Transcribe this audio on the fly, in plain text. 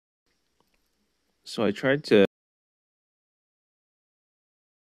So I tried to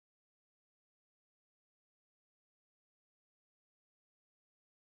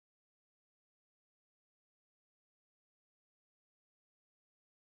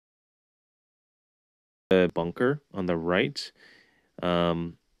bunker on the right.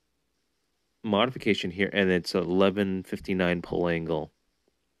 Um, Modification here, and it's 11:59 pull angle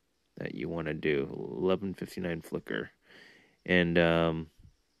that you want to do. 11:59 flicker, and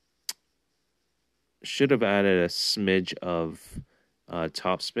should have added a smidge of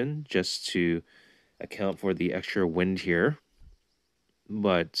topspin just to account for the extra wind here,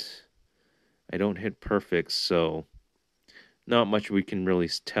 but I don't hit perfect, so not much we can really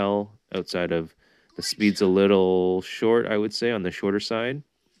tell outside of the speed's a little short, I would say, on the shorter side,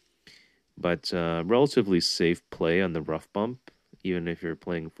 but relatively safe play on the rough bump, even if you're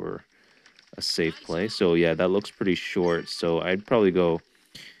playing for a safe play. So yeah, that looks pretty short. So I'd probably go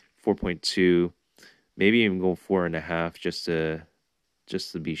 4.2, maybe even go 4.5 just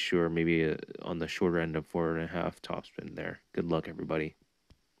to be sure. Maybe on the shorter end of 4.5 topspin there. Good luck, everybody.